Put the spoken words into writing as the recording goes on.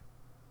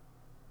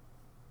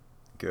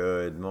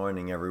Good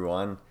morning,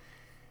 everyone.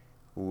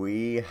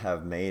 We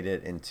have made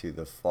it into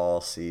the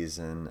fall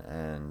season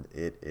and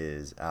it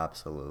is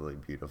absolutely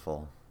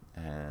beautiful.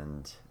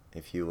 And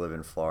if you live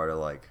in Florida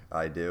like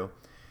I do,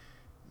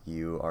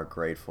 you are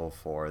grateful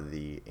for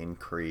the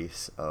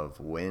increase of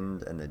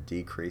wind and the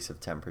decrease of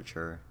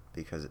temperature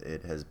because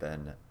it has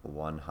been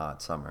one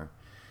hot summer.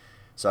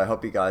 So I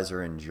hope you guys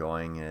are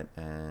enjoying it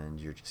and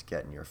you're just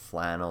getting your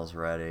flannels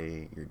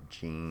ready, your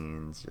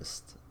jeans,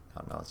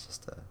 I don't know, it's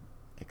just a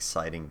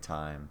exciting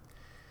time.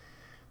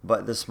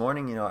 But this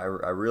morning, I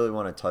really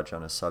want to touch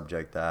on a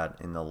subject that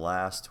in the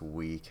last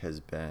week has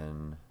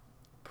been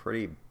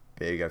pretty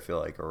big, I feel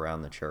like,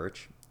 around the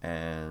church.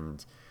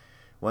 And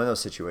one of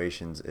those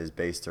situations is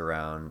based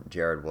around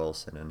Jarrid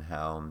Wilson and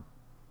how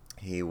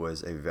he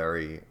was a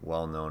very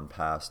well known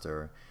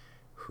pastor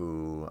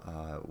who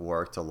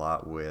worked a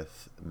lot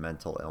with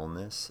mental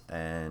illness,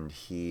 and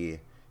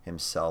he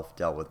himself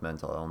dealt with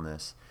mental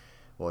illness.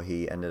 Well,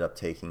 he ended up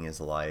taking his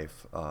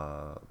life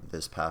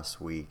this past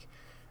week.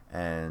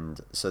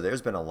 And so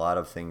there's been a lot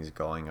of things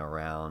going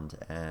around,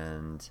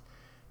 and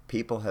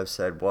people have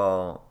said,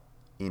 well,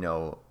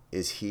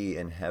 is he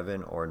in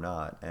heaven or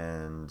not?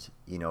 And,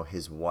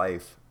 his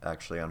wife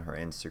actually on her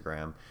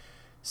Instagram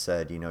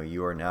said,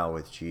 you are now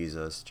with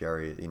Jesus,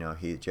 Jerry.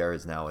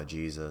 Jared's now with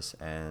Jesus,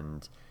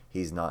 and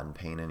he's not in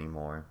pain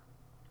anymore.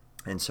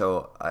 And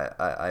so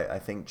I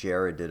think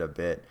Jarrid did a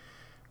bit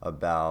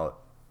about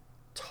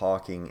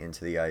talking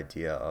into the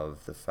idea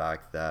of the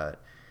fact that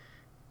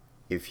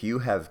if you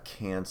have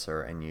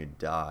cancer and you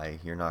die,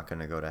 you're not going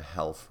to go to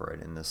hell for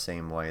it, in the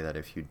same way that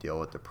if you deal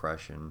with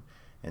depression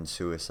and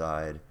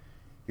suicide,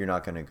 you're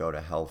not going to go to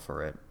hell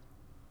for it.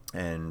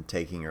 And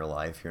taking your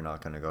life, you're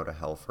not going to go to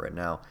hell for it.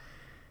 Now,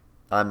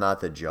 I'm not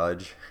the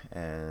judge,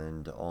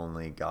 and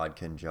only God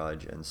can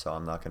judge, and so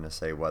I'm not going to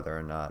say whether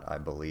or not I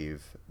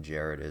believe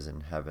Jarrid is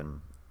in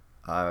heaven.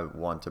 I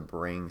want to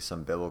bring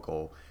some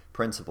biblical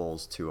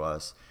principles to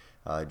us,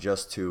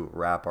 just to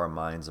wrap our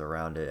minds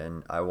around it.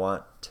 And I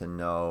want to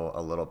know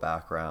a little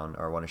background,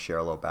 or I want to share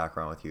a little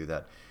background with you,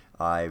 that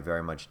I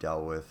very much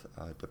dealt with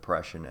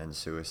depression and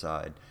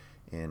suicide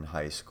in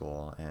high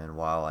school. And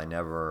while I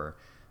never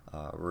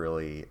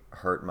really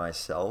hurt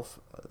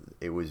myself,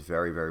 it was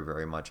very, very,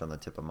 very much on the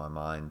tip of my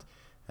mind.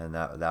 And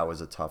that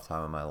was a tough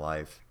time in my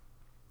life.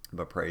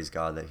 But praise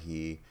God that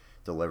He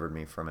delivered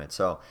me from it.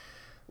 So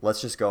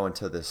let's just go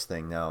into this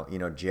thing now.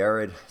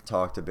 Jarrid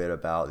talked a bit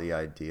about the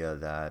idea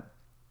that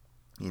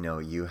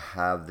you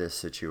have this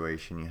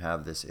situation, you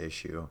have this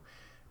issue,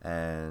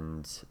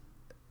 and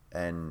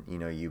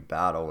you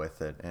battle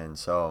with it. And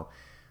so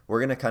we're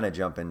going to kind of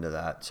jump into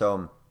that.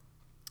 So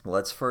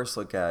let's first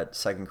look at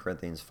 2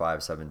 Corinthians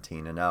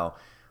 5:17. And now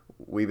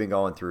we've been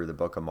going through the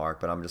book of Mark,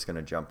 but I'm just going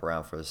to jump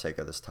around for the sake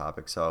of this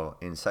topic. So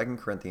in 2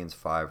 Corinthians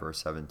 5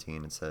 verse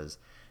 17, it says,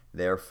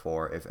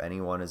 "Therefore, if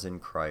anyone is in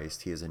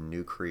Christ, he is a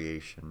new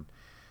creation.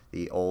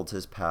 The old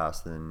has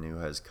passed and the new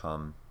has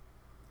come."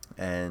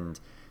 And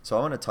so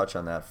I want to touch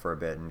on that for a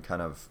bit and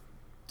kind of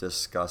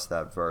discuss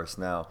that verse.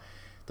 Now,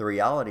 the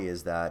reality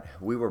is that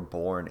we were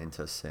born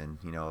into sin.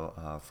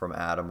 From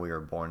Adam, we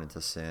were born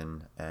into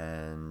sin.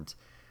 And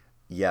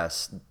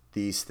yes,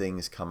 these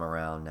things come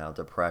around now: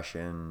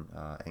 depression,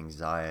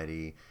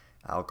 anxiety,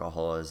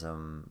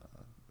 alcoholism,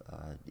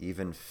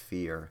 even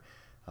fear,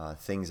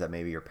 things that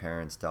maybe your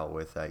parents dealt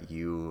with that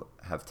you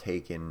have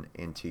taken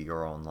into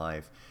your own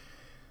life.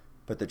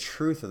 But the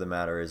truth of the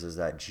matter is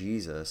that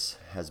Jesus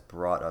has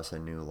brought us a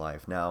new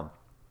life. Now,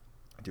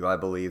 do I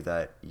believe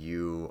that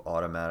you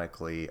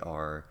automatically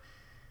are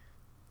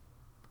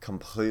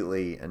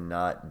completely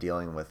not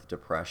dealing with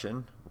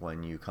depression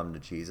when you come to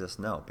Jesus?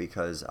 No,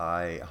 because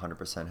I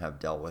 100% have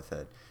dealt with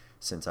it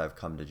since I've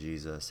come to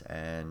Jesus.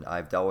 And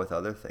I've dealt with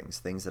other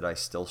things that I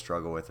still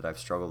struggle with, that I've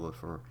struggled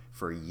with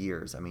for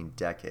years. I mean,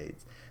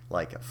 decades,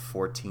 like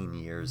 14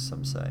 years,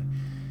 some say.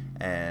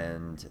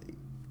 And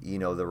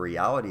the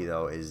reality,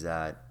 though, is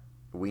that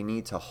we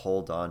need to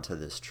hold on to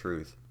this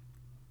truth.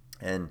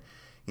 And,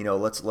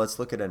 let's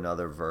look at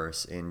another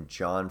verse. In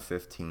John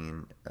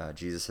 15,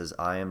 Jesus says,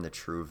 "I am the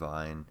true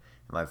vine,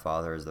 and my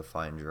Father is the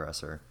vine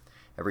dresser.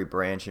 Every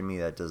branch in me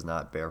that does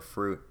not bear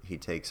fruit, He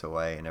takes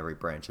away, and every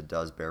branch that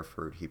does bear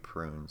fruit, He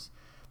prunes,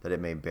 that it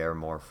may bear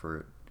more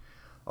fruit.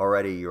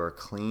 Already you are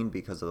clean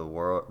because of the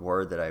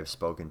word that I have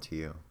spoken to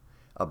you.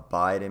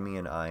 Abide in me,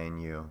 and I in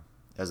you.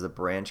 As the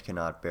branch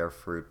cannot bear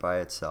fruit by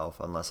itself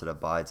unless it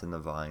abides in the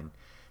vine,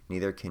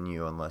 neither can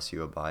you unless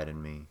you abide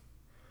in me.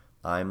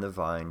 I am the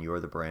vine, you are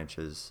the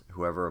branches.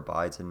 Whoever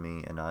abides in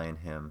me and I in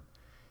him,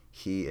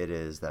 he it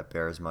is that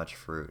bears much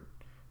fruit.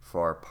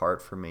 For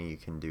apart from me you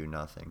can do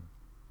nothing."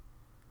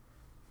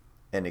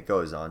 And it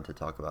goes on to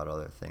talk about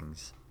other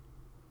things.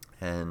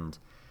 And,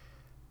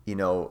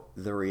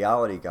 the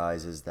reality,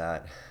 guys, is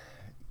that,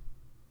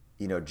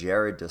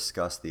 Jarrid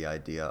discussed the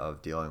idea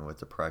of dealing with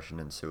depression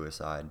and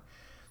suicide.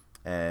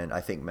 And I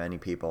think many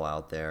people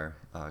out there,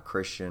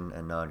 Christian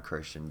and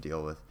non-Christian,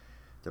 deal with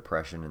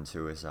depression and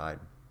suicide.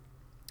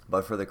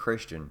 But for the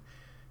Christian,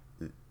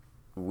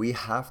 we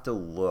have to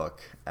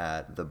look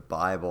at the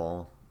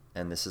Bible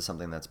and this is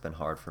something that's been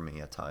hard for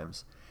me at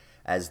times,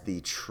 as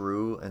the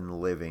true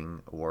and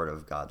living Word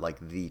of God, like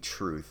the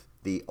truth,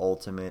 the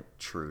ultimate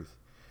truth.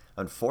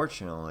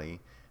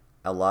 Unfortunately,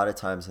 a lot of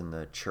times in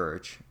the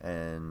church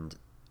and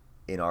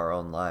in our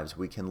own lives,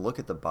 we can look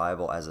at the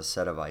Bible as a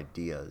set of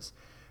ideas.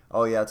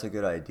 Oh yeah, it's a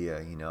good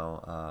idea,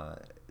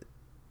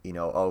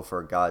 oh,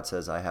 for God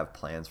says, I have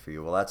plans for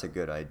you. Well, that's a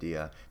good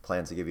idea.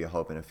 Plans to give you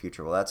hope in a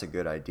future. Well, that's a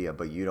good idea,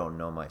 but you don't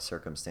know my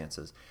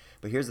circumstances.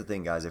 But here's the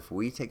thing, guys. If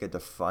we take a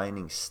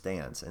defining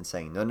stance and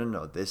saying, no, no,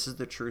 no, this is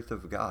the truth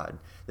of God.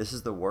 This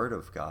is the Word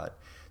of God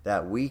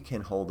that we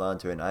can hold on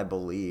to. And I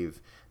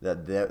believe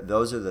that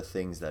those are the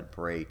things that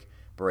break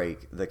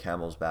the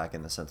camel's back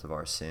in the sense of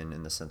our sin,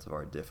 in the sense of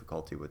our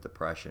difficulty with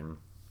depression,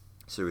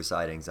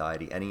 suicide,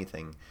 anxiety,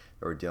 anything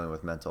that we're dealing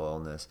with, mental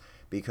illness.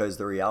 Because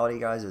the reality,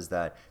 guys, is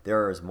that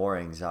there is more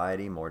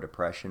anxiety, more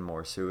depression,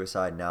 more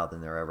suicide now than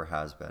there ever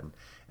has been.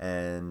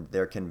 And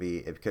it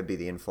could be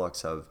the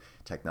influx of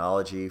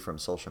technology from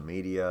social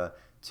media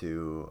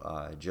to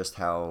just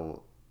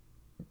how,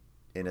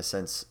 in a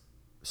sense,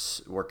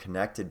 we're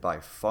connected by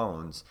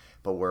phones,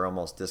 but we're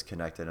almost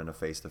disconnected in a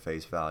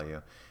face-to-face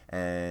value.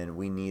 And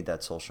we need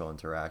that social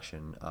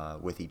interaction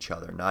with each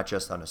other, not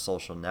just on a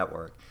social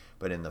network,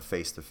 but in the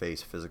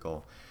face-to-face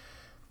physical.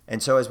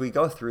 And so as we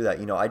go through that,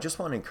 I just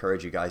want to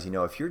encourage you guys,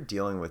 if you're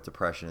dealing with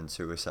depression and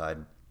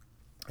suicide,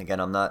 again,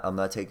 I'm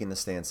not taking the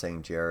stand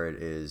saying Jarrid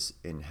is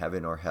in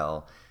heaven or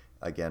hell.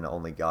 Again,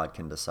 only God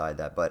can decide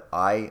that. But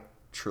I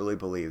truly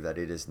believe that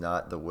it is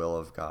not the will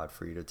of God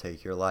for you to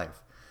take your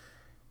life.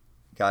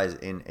 Guys,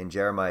 in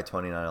Jeremiah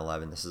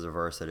 29:11, this is a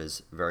verse that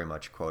is very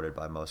much quoted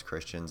by most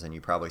Christians, and you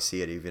probably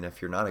see it even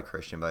if you're not a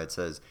Christian, but it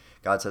says,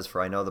 God says,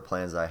 for I know the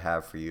plans I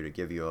have for you to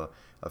give you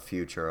a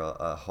future,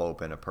 a hope,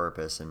 and a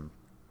purpose, and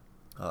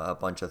a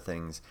bunch of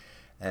things.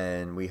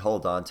 And we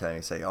hold on to it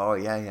and say, oh,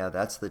 yeah,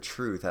 that's the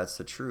truth, that's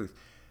the truth.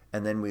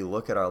 And then we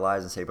look at our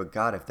lives and say, but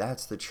God, if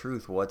that's the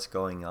truth, what's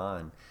going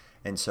on?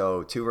 And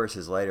so 2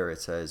 verses later,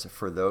 it says,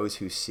 for those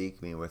who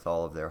seek me with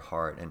all of their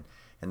heart,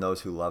 and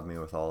those who love me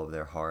with all of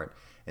their heart.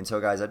 And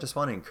so, guys, I just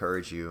want to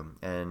encourage you.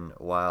 And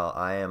while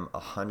I am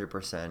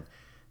 100%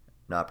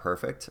 not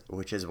perfect,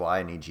 which is why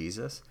I need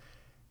Jesus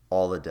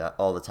all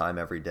the time,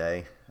 every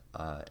day,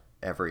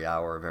 every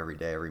hour of every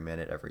day, every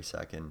minute, every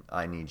second,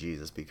 I need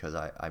Jesus because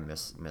I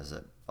miss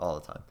it all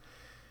the time.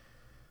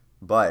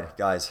 But,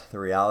 guys, the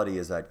reality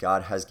is that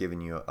God has given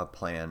you a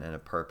plan and a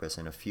purpose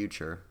and a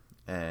future,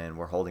 and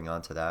we're holding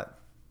on to that.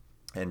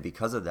 And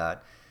because of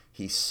that,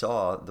 He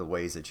saw the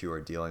ways that you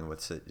are dealing with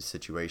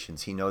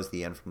situations. He knows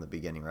the end from the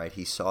beginning, right?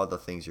 He saw the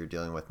things you're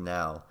dealing with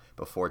now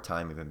before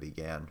time even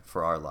began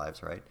for our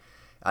lives, right?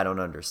 I don't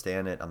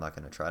understand it. I'm not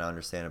going to try to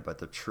understand it. But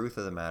the truth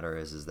of the matter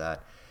is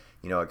that,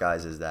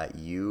 guys, is that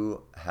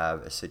you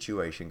have a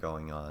situation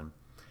going on,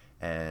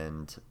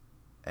 and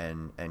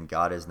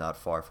God is not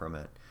far from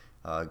it.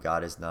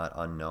 God is not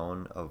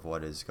unknown of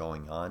what is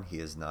going on. He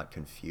is not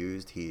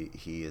confused.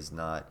 He is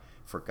not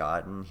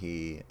forgotten.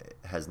 He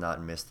has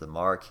not missed the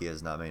mark. He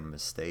has not made a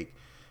mistake.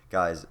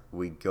 Guys,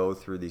 we go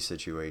through these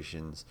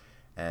situations,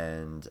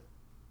 and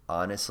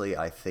honestly,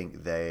 I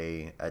think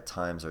they at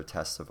times are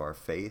tests of our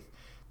faith.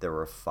 They're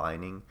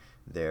refining.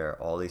 They're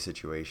all these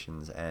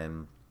situations,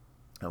 and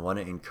I want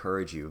to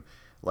encourage you,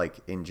 like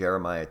in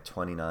Jeremiah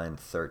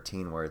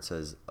 29:13, where it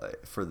says,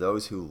 for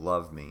those who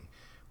love me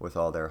with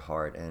all their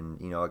heart. And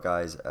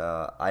guys,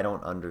 I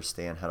don't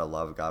understand how to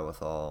love God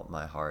with all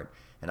my heart,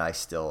 and I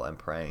still am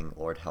praying,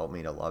 Lord, help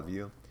me to love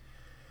you.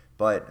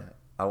 But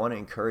I want to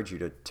encourage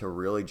you to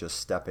really just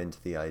step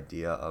into the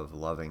idea of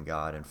loving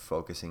God and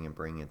focusing and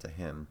bringing it to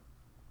Him.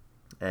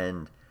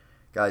 And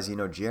guys,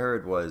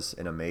 Jarrid was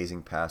an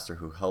amazing pastor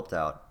who helped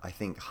out, I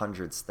think,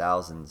 hundreds,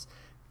 thousands,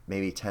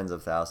 maybe tens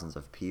of thousands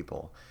of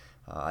people.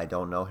 I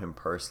don't know him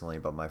personally,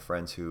 but my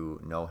friends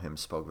who know him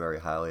spoke very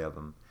highly of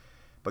him.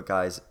 But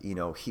guys,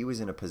 he was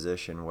in a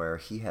position where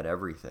he had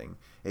everything.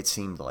 It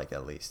seemed like,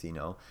 at least,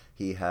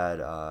 he had,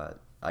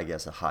 I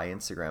guess, a high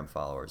Instagram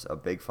followers, a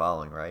big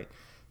following, right?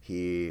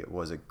 He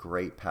was a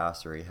great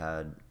pastor. He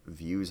had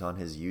views on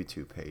his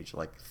YouTube page,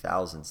 like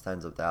thousands,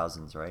 tens of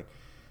thousands, right?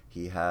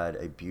 He had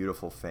a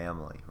beautiful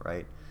family,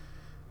 right?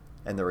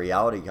 And the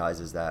reality,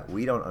 guys, is that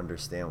we don't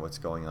understand what's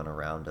going on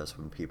around us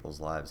in people's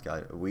lives,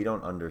 guys. We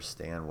don't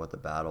understand what the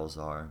battles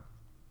are.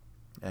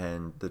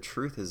 And the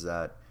truth is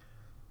that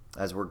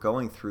as we're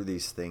going through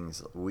these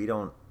things, we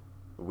don't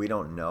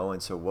know.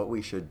 And so what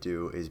we should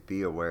do is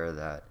be aware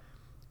that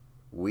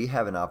we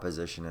have an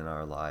opposition in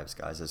our lives,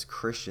 guys. As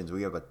Christians,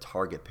 we have a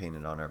target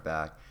painted on our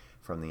back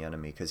from the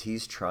enemy because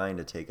he's trying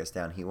to take us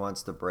down. He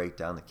wants to break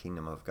down the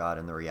kingdom of God.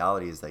 And the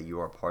reality is that you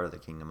are part of the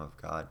kingdom of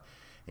God,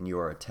 and you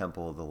are a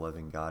temple of the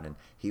living God, and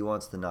he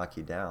wants to knock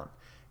you down.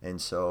 And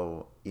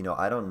so,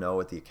 I don't know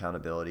what the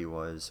accountability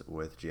was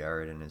with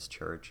Jarrid and his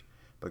church,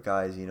 but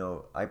guys,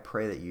 I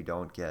pray that you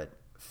don't get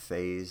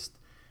phased,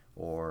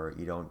 or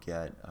you don't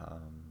get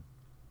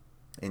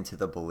into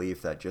the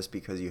belief that just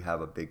because you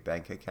have a big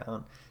bank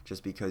account,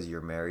 just because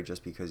you're married,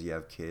 just because you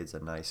have kids, a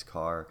nice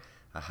car,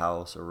 a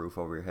house, a roof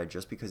over your head.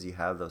 Just because you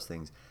have those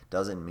things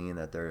doesn't mean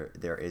that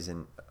there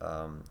isn't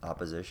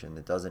opposition.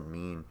 It doesn't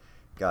mean,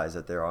 guys,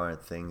 that there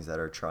aren't things that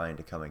are trying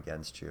to come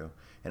against you.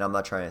 And I'm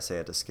not trying to say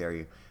it to scare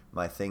you.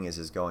 My thing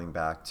is going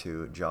back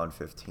to John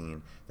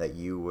 15, that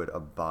you would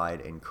abide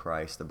in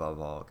Christ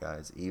above all,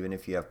 guys. Even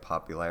if you have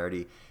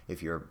popularity,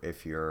 if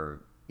you're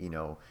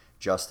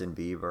Justin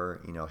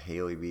Bieber,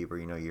 Haley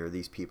Bieber, you're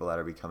these people that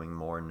are becoming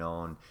more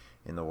known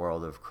in the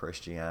world of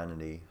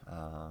Christianity.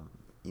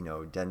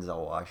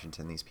 Denzel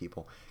Washington, these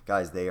people,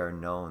 guys, they are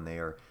known. They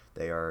are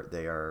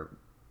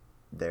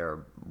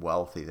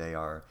wealthy. They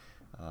are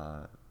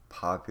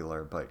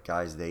popular, but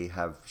guys, they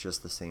have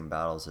just the same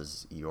battles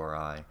as you or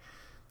I.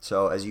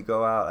 So as you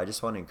go out, I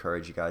just want to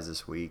encourage you guys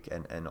this week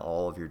and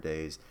all of your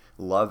days,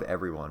 love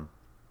everyone.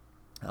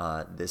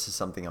 This is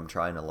something I'm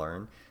trying to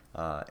learn,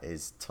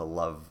 is to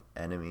love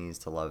enemies,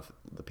 to love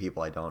the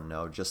people I don't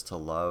know, just to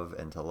love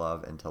and to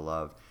love and to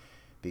love.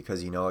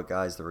 Because you know what,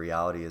 guys, the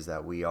reality is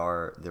that we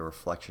are the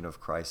reflection of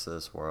Christ to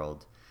this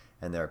world,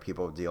 and there are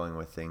people dealing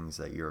with things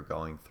that you're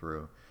going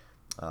through.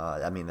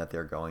 That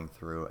they're going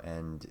through,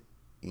 and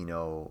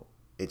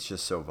it's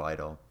just so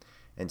vital.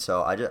 And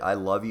so I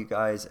love you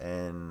guys,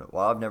 and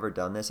while I've never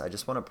done this, I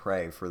just want to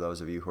pray for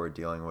those of you who are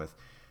dealing with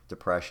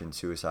depression,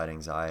 suicide,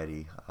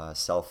 anxiety,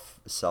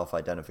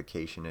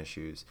 self-identification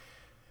issues.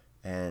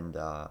 And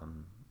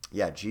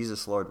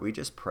Jesus, Lord, we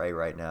just pray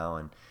right now.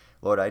 And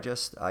Lord, I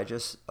just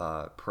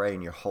pray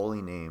in your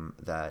holy name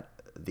that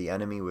the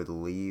enemy would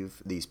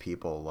leave these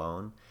people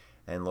alone.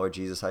 And Lord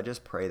Jesus, I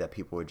just pray that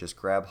people would just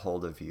grab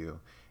hold of you.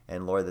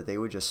 And Lord, that they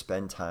would just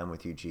spend time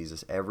with you,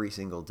 Jesus, every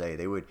single day.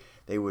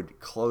 They would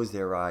close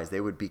their eyes.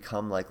 They would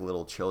become like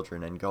little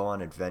children and go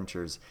on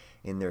adventures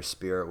in their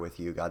spirit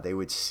with you, God. They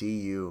would see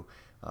you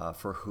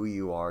for who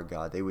you are,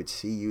 God. They would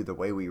see you the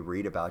way we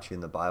read about you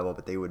in the Bible,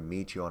 but they would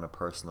meet you on a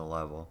personal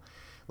level.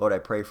 Lord, I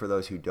pray for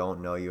those who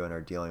don't know you and are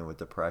dealing with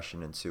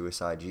depression and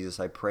suicide. Jesus,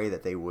 I pray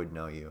that they would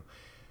know you.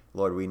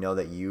 Lord, we know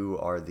that you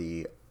are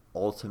the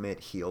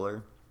ultimate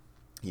healer.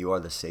 You are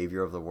the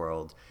Savior of the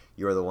world.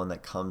 You are the one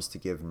that comes to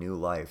give new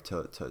life,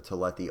 to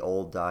let the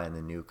old die and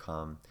the new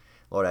come.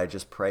 Lord, I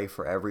just pray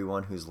for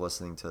everyone who's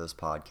listening to this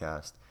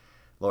podcast.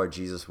 Lord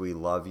Jesus, we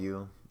love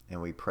you,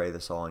 and we pray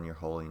this all in your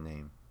holy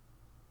name.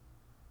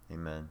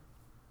 Amen.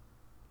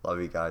 Love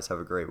you guys. Have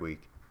a great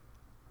week.